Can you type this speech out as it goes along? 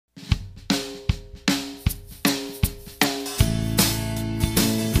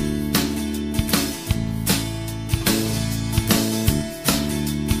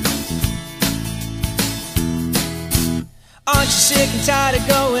sick and tired of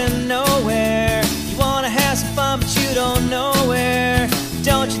going nowhere? You wanna have some fun but you don't know where.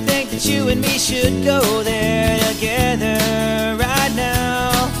 Don't you think that you and me should go there together right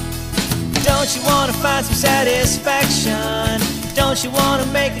now? Don't you wanna find some satisfaction? Don't you wanna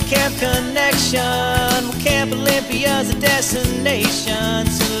make a camp connection? Well, Camp Olympia's a destination,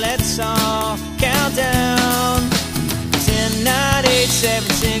 so let's all count down. 10, 9, 8, 7,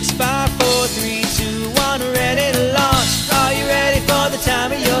 6, 5, 4, 3, 2, 1, ready to launch. Are you ready for the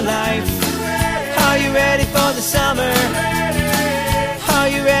time of your life? Are you ready for the summer? Are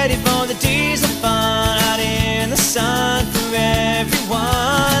you ready for the days of fun out in the sun for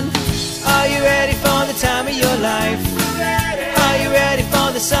everyone? Are you ready for the time of your life? Are you ready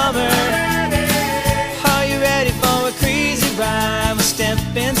for the summer? Are you ready for a crazy ride? We'll step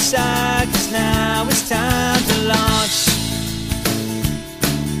inside, 'cause now it's time to launch.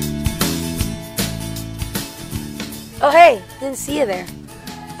 Oh hey, didn't see you there.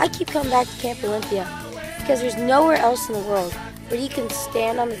 I keep coming back to Camp Olympia because there's nowhere else in the world where you can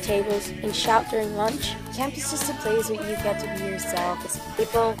stand on the tables and shout during lunch. Camp is just a place where you get to be yourself.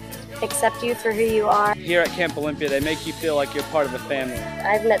 People accept you for who you are. Here at Camp Olympia, they make you feel like you're part of a family.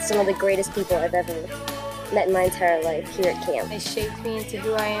 I've met some of the greatest people I've ever met in my entire life here at camp. It shaped me into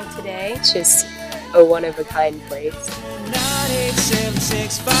who I am today. It's just a one-of-a-kind place. 9, 8, 7,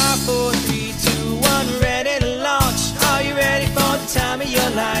 6, 5, 4, 3, 2, 1, ready to launch. Are you ready for the time of your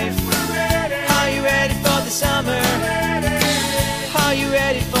life? Are you ready for the summer? Are you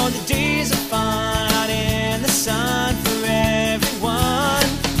ready for the days of fun out in the sun for everyone?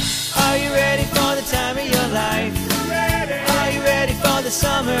 Are you ready for the time of your life? Are you ready for the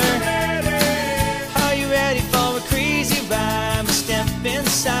summer? Are you ready for a crazy ride? We'll step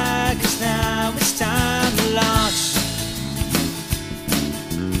inside, 'cause now it's time to launch.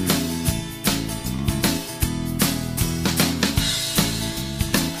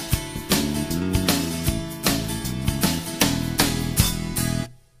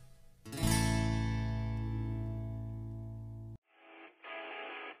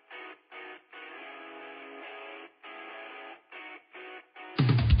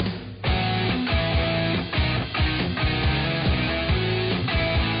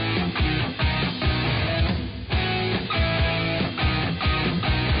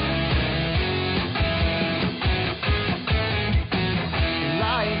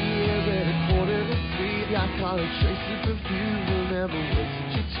 Traces of you, remember what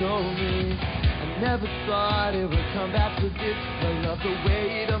you told me. I never thought it would come back to this. I love the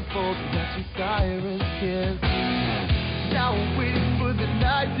way it unfolds, that's your siren's kiss. Now I'm waiting for the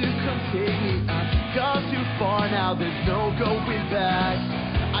night to come take me. I've gone too far now, there's no going back.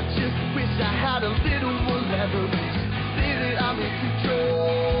 I just wish I had a little more leverage. Say that I'm in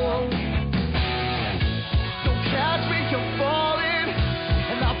control. Don't catch me, I'm falling,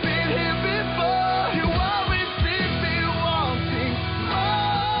 and I've been here before.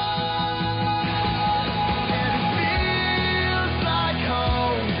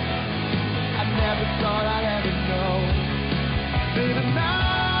 Thought I'd ever know. Baby, I'm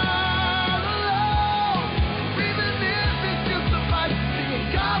not alone. Even if it's just a fight, seeing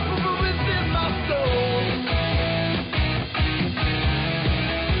God move within my soul.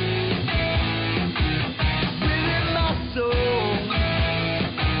 Within my soul.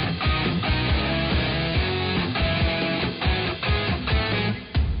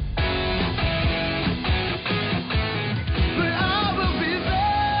 But I will be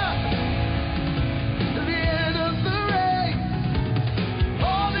there.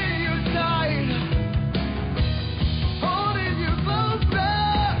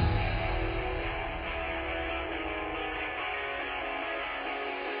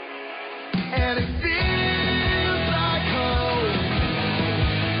 And it feels like home.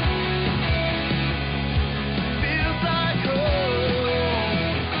 Feels like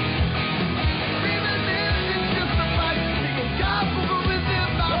home. Even if it's just a fight, thinking God will within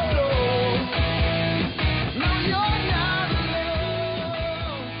my soul. No, you're not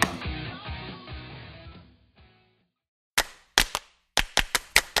alone.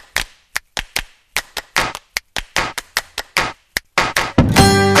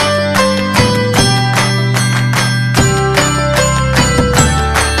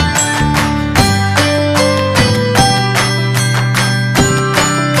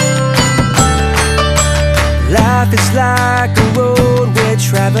 Life is like a road we're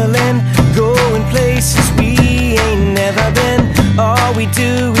traveling, going places we ain't never been. All we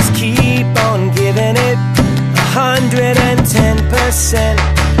do is keep on giving it 110%.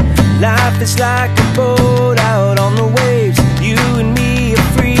 Life is like a boat out on the waves. You and me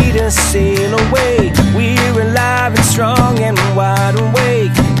are free to sail away. We're alive and strong and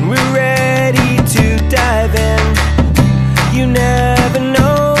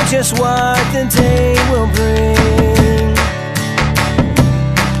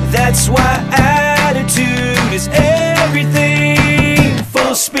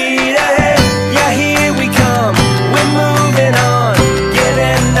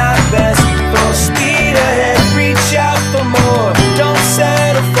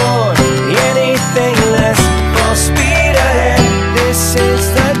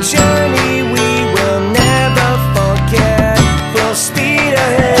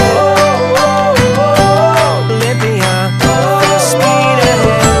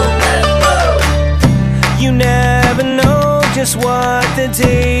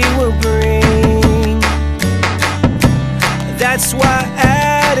That's why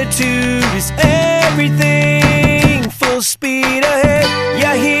attitude is everything. Full speed ahead,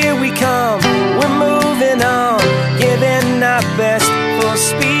 yeah, here we come. We're moving on, giving our best. Full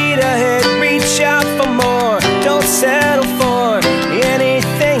speed ahead, reach out for more. Don't settle for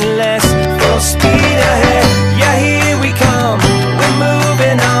anything less. Full speed ahead, yeah, here we come. We're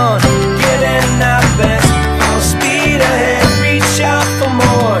moving on, giving our best. Full speed ahead, reach out for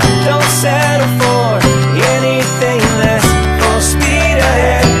more. Don't settle for anything less. Full speed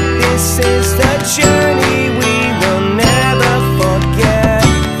ahead, this is the journey we will never forget.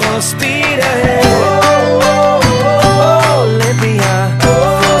 Full speed ahead, oh, oh, oh, oh, Olympia.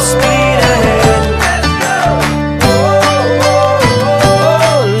 Full speed ahead, let's go. Oh, oh, oh,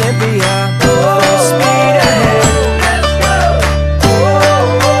 oh, Olympia. Full speed ahead, let's go. Oh,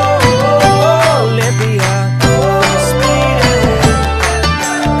 oh, oh, oh, Olympia. Full speed ahead.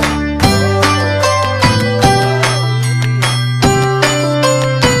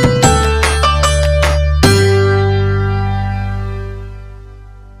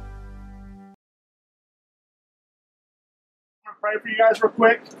 Pray for you guys real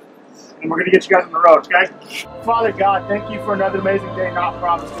quick, and we're going to get you guys on the road, okay? Father God, thank you for another amazing day not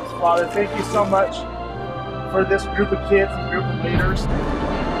promised us, Father. Thank you so much for this group of kids and group of leaders.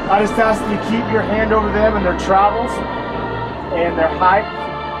 I just ask that you keep your hand over them and their travels and their hike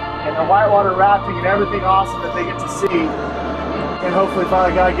and their whitewater rafting and everything awesome that they get to see. And hopefully,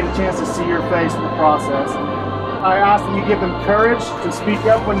 Father God, get a chance to see your face in the process. I ask that you give them courage to speak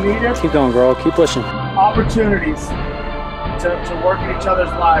up when needed. Keep going, girl. Keep pushing. Opportunities to work in each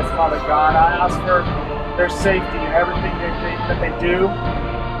other's lives, Father God. I ask for their safety and everything that they do,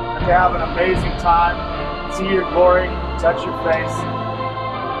 that they have an amazing time, see your glory, touch your face,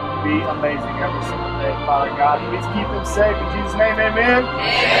 be amazing every single day, Father God. Please keep them safe. In Jesus' name, amen.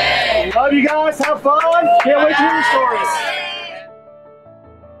 Amen. Love you guys. Have fun. Can't wait to hear your stories.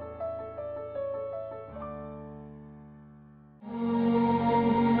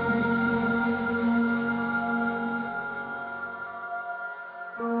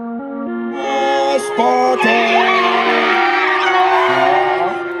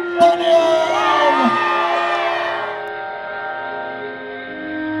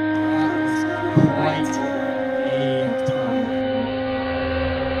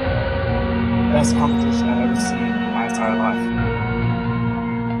 Best competition I've ever seen in my entire life.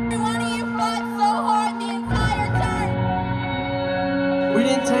 Every one of you fought so hard the entire time. We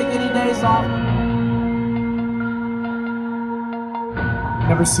didn't take any days off.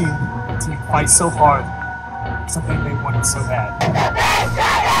 Never seen a team fight so hard for something they wanted so bad. The best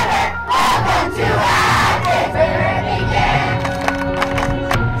shot ever! Welcome to our victory begin!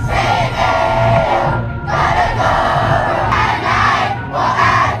 Stay there! Gotta go! At night, we'll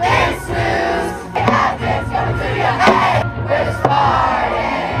have this news. Captain's coming to your head. We're the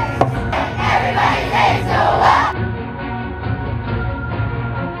Spartans. Everybody takes a walk.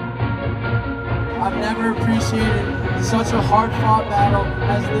 I've never appreciated such a hard-fought battle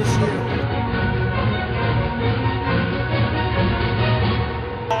as this year.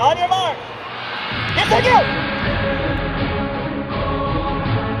 On your mark! Get the go!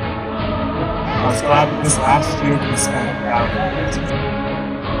 I was glad that this last year we spent around.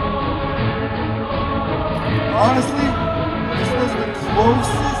 Honestly, this was the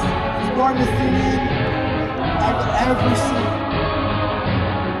closest Spartan Athenian I've ever seen.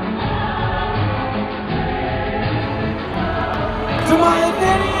 To my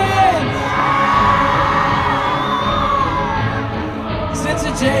Athenians! Since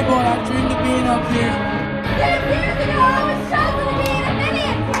a J-boy, I've dreamed of being up here. 6 years ago, I was chosen to be an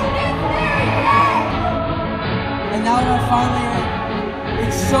Athenian. This very day. And now that I finally am,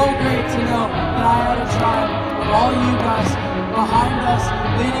 it's so great to know that I had a tribe of all you guys behind us,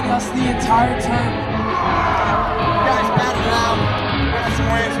 leading us the entire term. You guys battled it out. We had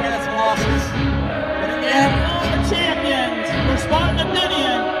some wins, we had some losses. But in the end, all the champions for Spartan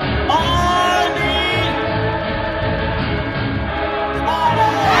Athenian are the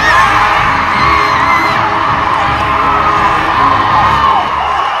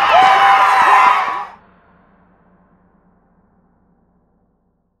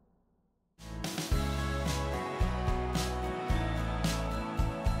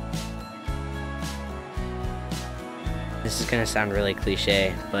This is gonna sound really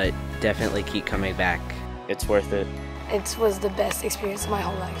cliche, but definitely keep coming back. It's worth it. It was the best experience of my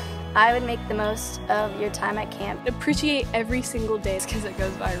whole life. I would make the most of your time at camp. Appreciate every single day because it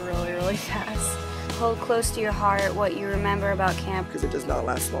goes by really, really fast. Hold close to your heart what you remember about camp. because it does not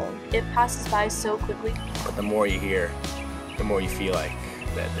last long. It passes by so quickly. But the more you hear, the more you feel like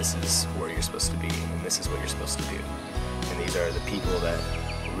that this is where you're supposed to be and this is what you're supposed to do. and these are the people that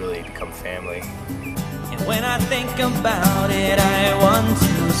really become family. And when I think about it, I want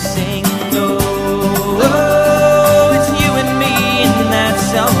to sing. Oh, it's you and me, and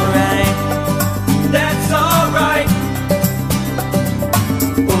that's alright. That's alright.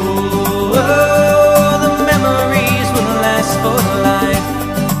 Oh, the memories will last for life.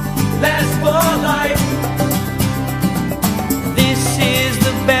 Last for life. This is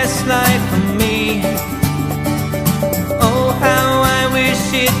the best life for me. Oh, how I wish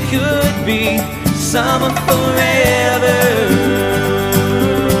it could be summer forever.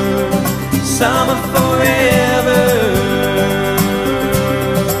 Summer forever.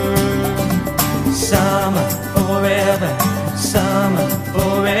 Summer forever. Summer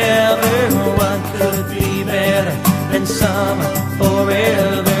forever. What could be better than summer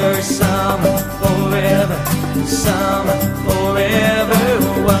forever? Summer forever. Summer forever.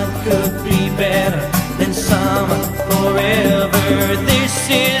 What could be better than summer forever? This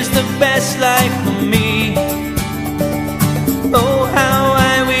is the best life for me. Oh, how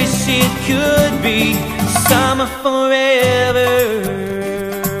I wish it could be summer forever.